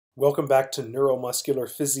Welcome back to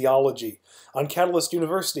Neuromuscular Physiology. On Catalyst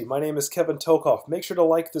University, my name is Kevin Tokoph. Make sure to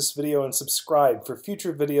like this video and subscribe for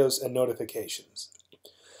future videos and notifications.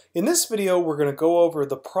 In this video, we're going to go over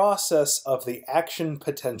the process of the action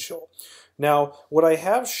potential. Now, what I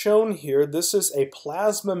have shown here, this is a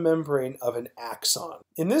plasma membrane of an axon.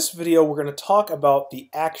 In this video, we're going to talk about the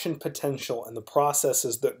action potential and the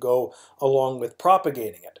processes that go along with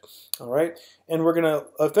propagating it. All right, and we're going to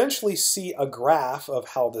eventually see a graph of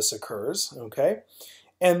how this occurs. Okay,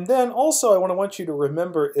 and then also I want you to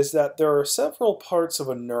remember is that there are several parts of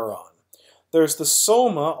a neuron. There's the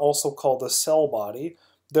soma, also called the cell body.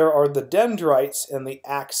 There are the dendrites and the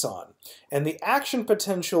axon. And the action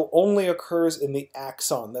potential only occurs in the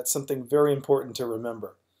axon. That's something very important to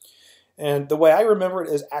remember. And the way I remember it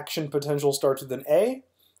is action potential starts with an A,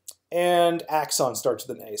 and axon starts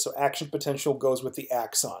with an A. So action potential goes with the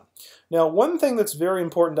axon. Now, one thing that's very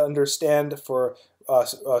important to understand for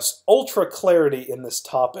ultra clarity in this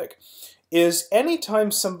topic is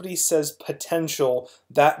anytime somebody says potential,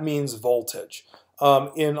 that means voltage.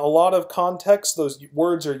 In a lot of contexts, those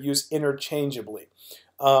words are used interchangeably.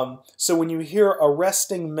 So when you hear a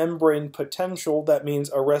resting membrane potential, that means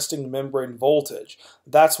a resting membrane voltage.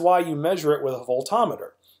 That's why you measure it with a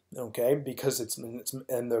voltmeter, okay? Because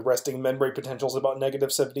and the resting membrane potential is about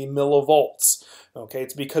 -70 millivolts, okay?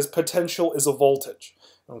 It's because potential is a voltage,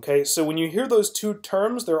 okay? So when you hear those two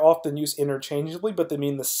terms, they're often used interchangeably, but they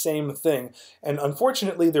mean the same thing. And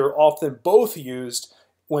unfortunately, they're often both used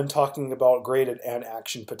when talking about graded and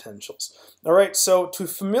action potentials. All right, so to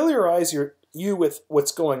familiarize you with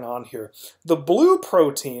what's going on here, the blue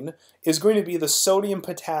protein is going to be the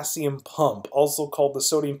sodium-potassium pump, also called the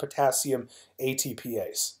sodium-potassium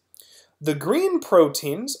ATPase. The green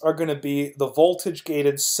proteins are going to be the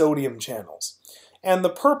voltage-gated sodium channels, and the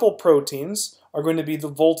purple proteins are going to be the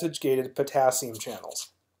voltage-gated potassium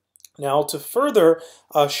channels. Now, to further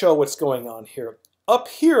show what's going on here, up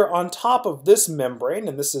here on top of this membrane,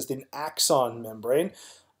 and this is the axon membrane,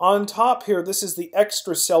 on top here, this is the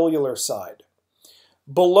extracellular side.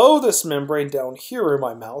 Below this membrane down here where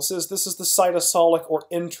my mouse is, this is the cytosolic or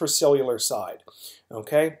intracellular side,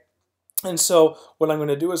 okay? And so what I'm going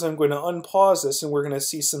to do is I'm going to unpause this and we're going to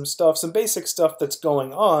see some basic stuff that's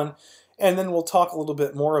going on, and then we'll talk a little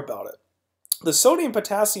bit more about it. The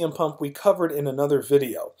sodium-potassium pump we covered in another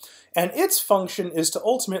video, and its function is to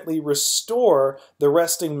ultimately restore the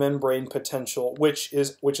resting membrane potential, which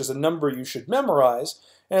is a number you should memorize,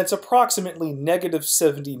 and it's approximately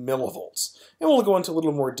 -70 millivolts. And we'll go into a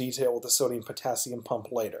little more detail with the sodium-potassium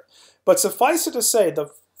pump later. But suffice it to say,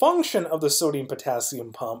 the function of the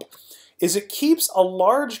sodium-potassium pump is it keeps a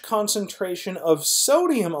large concentration of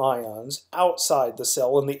sodium ions outside the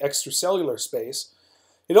cell in the extracellular space.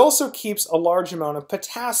 It also keeps a large amount of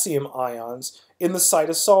potassium ions in the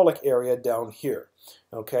cytosolic area down here.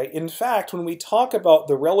 Okay? In fact, when we talk about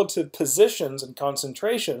the relative positions and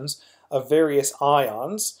concentrations of various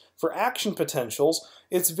ions for action potentials,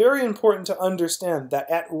 it's very important to understand that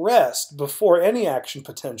at rest, before any action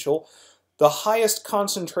potential, the highest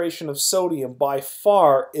concentration of sodium by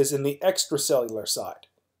far is in the extracellular side,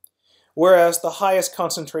 whereas the highest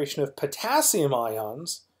concentration of potassium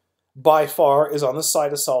ions by far is on the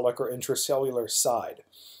cytosolic or intracellular side,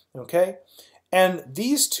 okay? And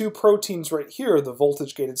these two proteins right here, the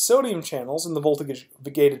voltage-gated sodium channels and the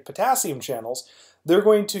voltage-gated potassium channels, they're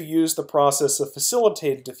going to use the process of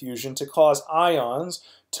facilitated diffusion to cause ions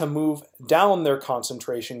to move down their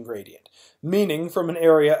concentration gradient, meaning from an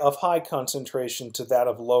area of high concentration to that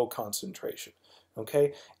of low concentration.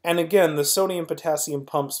 Okay, and again, the sodium-potassium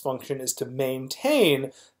pump's function is to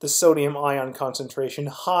maintain the sodium ion concentration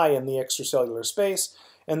high in the extracellular space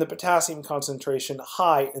and the potassium concentration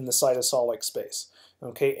high in the cytosolic space.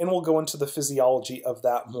 Okay, and we'll go into the physiology of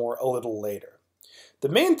that more a little later. The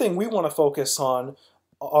main thing we want to focus on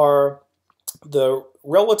are the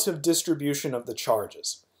relative distribution of the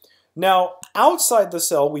charges. Now, outside the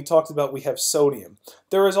cell, we talked about we have sodium.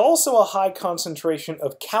 There is also a high concentration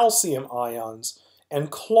of calcium ions and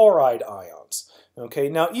chloride ions. Okay,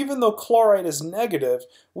 now even though chloride is negative,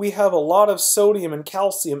 we have a lot of sodium and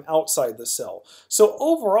calcium outside the cell. So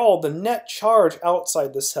overall, the net charge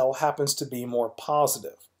outside the cell happens to be more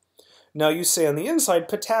positive. Now you say on the inside,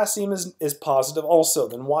 potassium is positive also,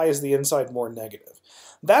 then why is the inside more negative?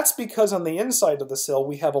 That's because on the inside of the cell,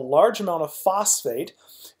 we have a large amount of phosphate.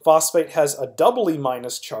 Phosphate has a doubly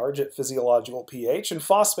minus charge at physiological pH, and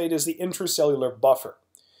phosphate is the intracellular buffer.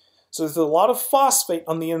 So there's a lot of phosphate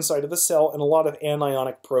on the inside of the cell and a lot of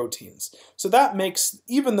anionic proteins. So that makes,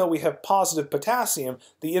 even though we have positive potassium,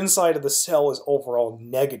 the inside of the cell is overall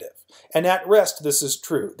negative. And at rest, this is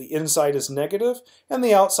true. The inside is negative and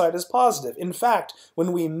the outside is positive. In fact,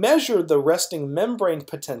 when we measure the resting membrane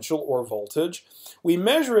potential or voltage, we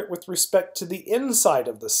measure it with respect to the inside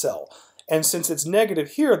of the cell. And since it's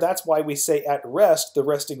negative here, that's why we say at rest, the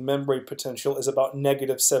resting membrane potential is about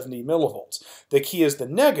negative 70 millivolts. The key is the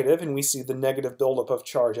negative, and we see the negative buildup of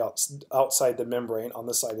charge outside the membrane on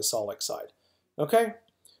the cytosolic side. Okay?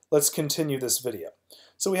 Let's continue this video.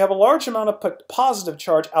 So we have a large amount of positive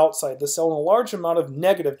charge outside the cell and a large amount of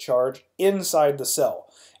negative charge inside the cell.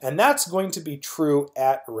 And that's going to be true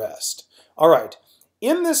at rest. All right.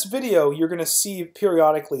 In this video, you're going to see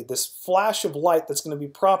periodically this flash of light that's going to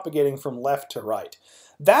be propagating from left to right.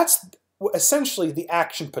 That's essentially the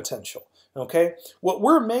action potential. Okay? What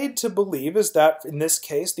we're made to believe is that, in this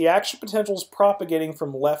case, the action potential is propagating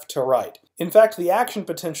from left to right. In fact, the action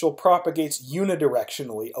potential propagates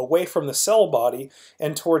unidirectionally away from the cell body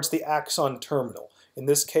and towards the axon terminal. In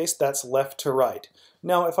this case, that's left to right.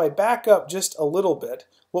 Now, if I back up just a little bit,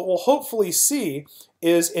 what we'll hopefully see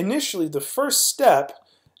is initially the first step,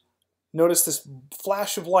 notice this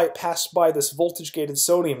flash of light passed by this voltage-gated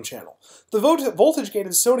sodium channel. The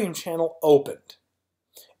voltage-gated sodium channel opened.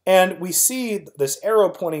 And we see this arrow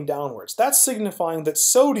pointing downwards. That's signifying that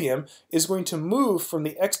sodium is going to move from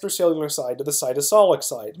the extracellular side to the cytosolic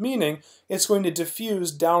side, meaning it's going to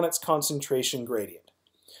diffuse down its concentration gradient.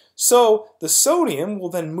 So the sodium will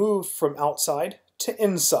then move from outside to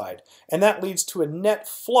inside, and that leads to a net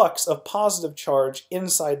flux of positive charge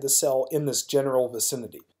inside the cell in this general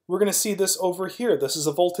vicinity. We're going to see this over here. This is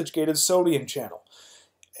a voltage-gated sodium channel.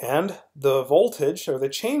 And the voltage, or the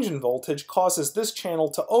change in voltage, causes this channel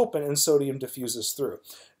to open and sodium diffuses through.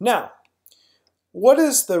 Now, what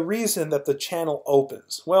is the reason that the channel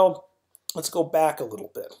opens? Well, let's go back a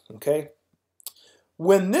little bit, okay?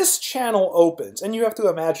 When this channel opens, and you have to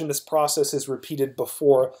imagine this process is repeated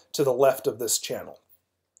before to the left of this channel.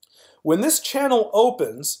 When this channel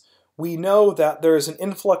opens, we know that there is an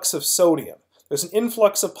influx of sodium. There's an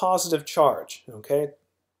influx of positive charge, okay?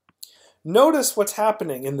 Notice what's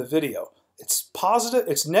happening in the video. It's positive,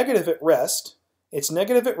 it's negative at rest. It's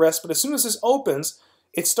negative at rest, but as soon as this opens,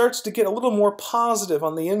 it starts to get a little more positive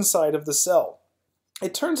on the inside of the cell.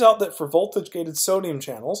 It turns out that for voltage-gated sodium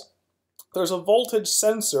channels, there's a voltage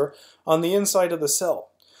sensor on the inside of the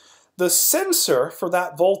cell. The sensor for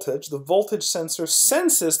that voltage, the voltage sensor,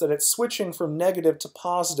 senses that it's switching from negative to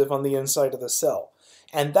positive on the inside of the cell,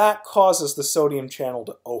 and that causes the sodium channel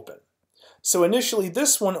to open. So initially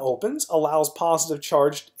this one opens, allows positive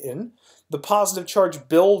charge in. The positive charge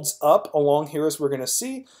builds up along here as we're going to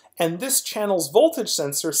see, and this channel's voltage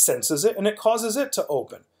sensor senses it and it causes it to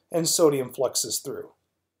open, and sodium fluxes through.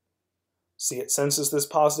 See, it senses this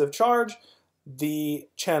positive charge, the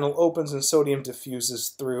channel opens and sodium diffuses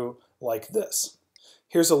through like this.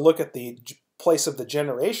 Here's a look at the place of the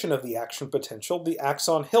generation of the action potential, the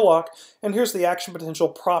axon hillock, and here's the action potential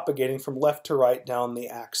propagating from left to right down the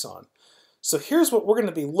axon. So here's what we're going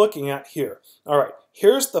to be looking at here. All right,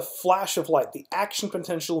 here's the flash of light, the action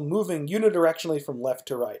potential moving unidirectionally from left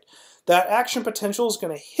to right. That action potential is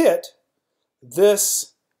going to hit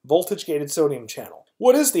this voltage-gated sodium channel.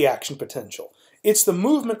 What is the action potential? It's the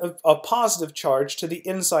movement of positive charge to the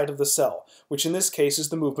inside of the cell, which in this case is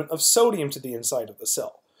the movement of sodium to the inside of the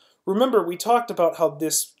cell. Remember, we talked about how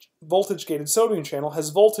this voltage-gated sodium channel has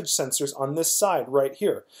voltage sensors on this side right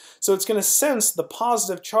here. So it's going to sense the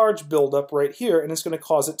positive charge buildup right here, and it's going to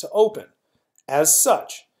cause it to open. As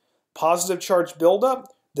such, positive charge buildup,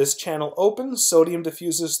 this channel opens, sodium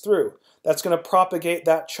diffuses through. That's going to propagate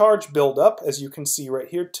that charge buildup, as you can see right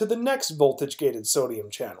here, to the next voltage-gated sodium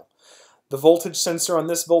channel. The voltage sensor on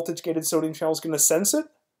this voltage-gated sodium channel is going to sense it,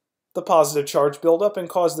 the positive charge buildup, and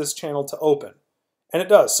cause this channel to open. And it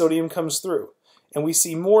does. Sodium comes through. And we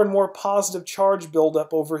see more and more positive charge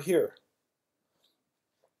buildup over here.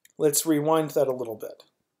 Let's rewind that a little bit.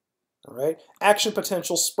 All right. Action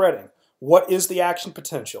potential spreading. What is the action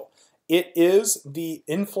potential? It is the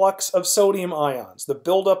influx of sodium ions, the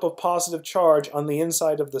buildup of positive charge on the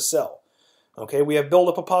inside of the cell. Okay, we have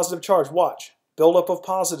buildup of positive charge. Watch. Buildup of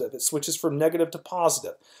positive. It switches from negative to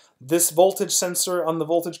positive. This voltage sensor on the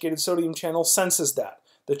voltage-gated sodium channel senses that.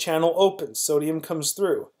 The channel opens. Sodium comes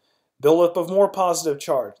through. Buildup of more positive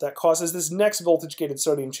charge. That causes this next voltage-gated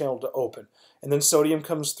sodium channel to open. And then sodium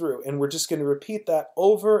comes through. And we're just going to repeat that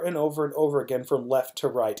over and over and over again from left to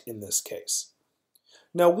right in this case.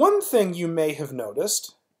 Now, one thing you may have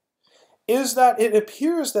noticed is that it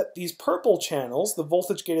appears that these purple channels, the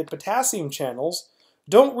voltage-gated potassium channels,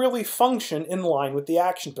 don't really function in line with the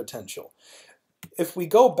action potential. If we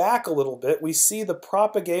go back a little bit, we see the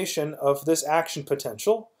propagation of this action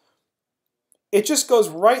potential. It just goes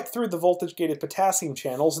right through the voltage-gated potassium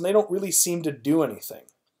channels, and they don't really seem to do anything.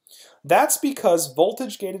 That's because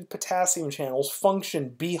voltage-gated potassium channels function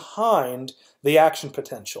behind the action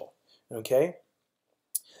potential, okay?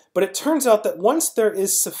 But it turns out that once there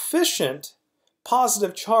is sufficient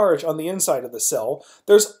positive charge on the inside of the cell,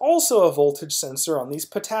 there's also a voltage sensor on these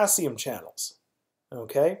potassium channels,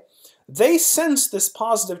 okay? They sense this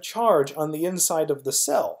positive charge on the inside of the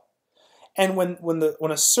cell. And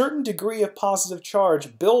when a certain degree of positive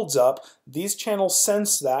charge builds up, these channels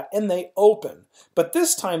sense that and they open. But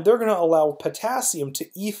this time they're going to allow potassium to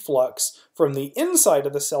efflux from the inside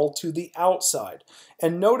of the cell to the outside.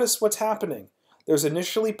 And notice what's happening. There's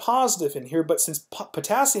initially positive in here, but since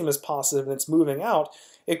potassium is positive and it's moving out,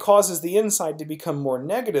 it causes the inside to become more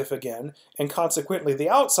negative again, and consequently the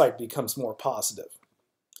outside becomes more positive.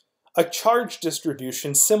 A charge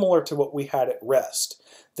distribution similar to what we had at rest.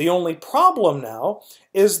 The only problem now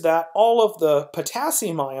is that all of the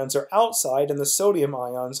potassium ions are outside and the sodium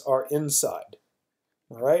ions are inside.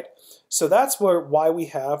 All right? So that's why we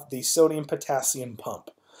have the sodium-potassium pump.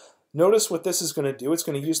 Notice what this is going to do. It's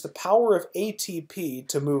going to use the power of ATP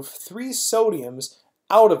to move 3 sodiums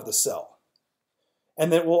out of the cell. And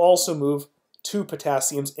then it will also move 2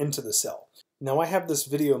 potassiums into the cell. Now I have this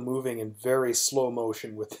video moving in very slow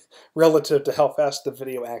motion relative to how fast the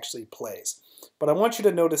video actually plays. But I want you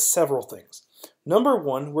to notice several things. Number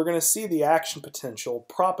one, we're going to see the action potential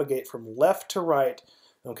propagate from left to right,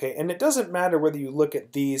 okay? And it doesn't matter whether you look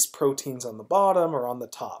at these proteins on the bottom or on the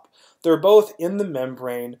top. They're both in the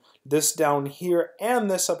membrane. This down here and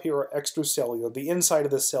this up here are extracellular. The inside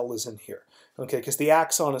of the cell is in here, okay? Because the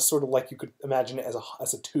axon is sort of like you could imagine it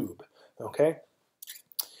as a tube, okay?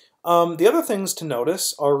 The other things to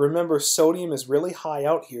notice are, remember, sodium is really high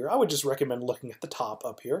out here. I would just recommend looking at the top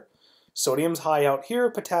up here. Sodium's high out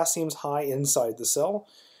here, potassium's high inside the cell.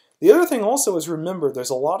 The other thing also is, remember, there's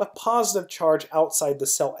a lot of positive charge outside the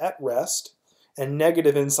cell at rest and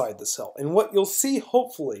negative inside the cell. And what you'll see,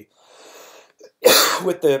 hopefully,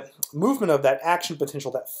 with the movement of that action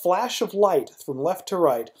potential, that flash of light from left to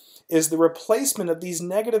right, is the replacement of these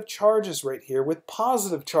negative charges right here with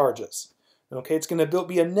positive charges. Okay, it's going to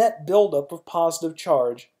be a net buildup of positive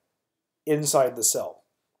charge inside the cell.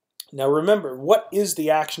 Now remember, what is the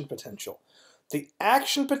action potential? The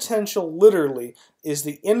action potential literally is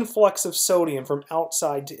the influx of sodium from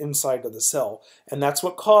outside to inside of the cell, and that's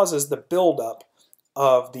what causes the buildup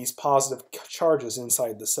of these positive charges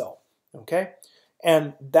inside the cell. Okay?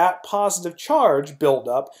 And that positive charge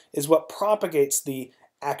buildup is what propagates the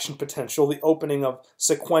action potential, the opening of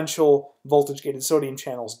sequential voltage-gated sodium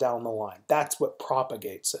channels down the line. That's what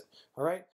propagates it. All right?